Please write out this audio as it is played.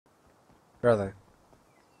Where are they?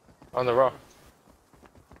 On the rock.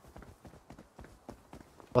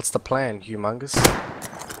 What's the plan, humongous?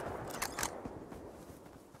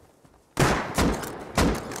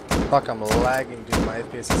 Fuck, I'm lagging, dude. My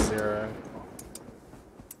FPS is 0.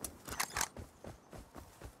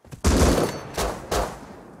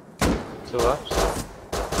 To the left.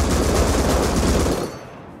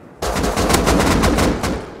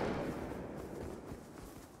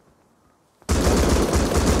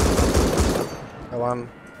 Got one.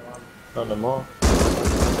 Not no more.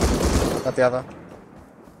 Got the other.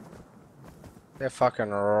 They're fucking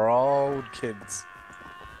rolled, kids.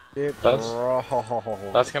 Get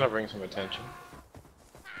rolled. That's gonna bring some attention.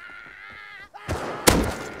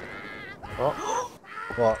 Oh.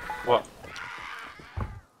 What? What?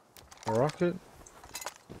 A rocket?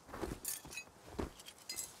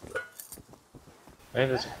 Hey,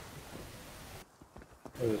 there's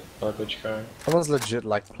luggage going. Someone's legit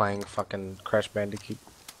like playing fucking Crash Bandicoot.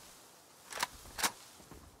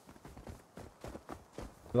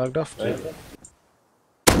 Logged off, dude.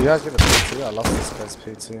 You guys get a P2? I lost this guy's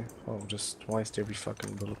P2. Oh, just waste every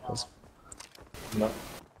fucking bullet possible. No.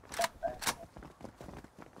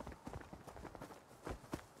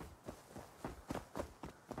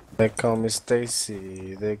 They call me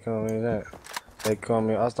Stacy, they call me that. They call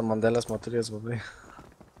me hasta Mandela's materias, baby.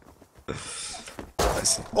 I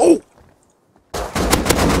see. Oh!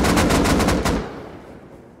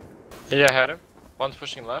 Yeah, I had him. One's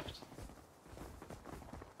pushing left.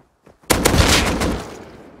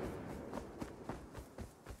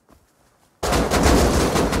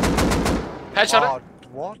 Headshot Oh, him.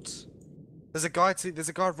 what? There's a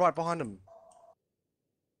guy right behind him.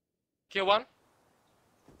 Kill one.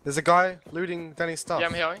 There's a guy looting Danny's stuff. Yeah,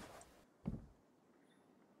 I'm healing.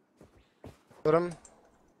 Got him.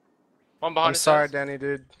 One behind I'm us. sorry, Danny,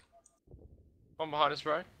 dude. One behind us,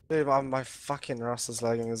 bro. Dude, my fucking Rust is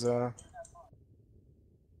lagging as well.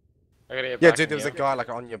 I gotta get Yeah, back dude, in there was a here. guy like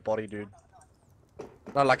on your body, dude.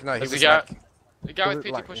 No, like no, he There's was a guy. like. The guy with was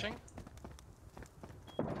PT like- pushing.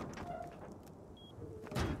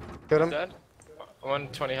 Got him. Dead.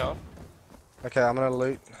 120 health. Okay, I'm gonna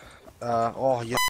loot. Oh yeah.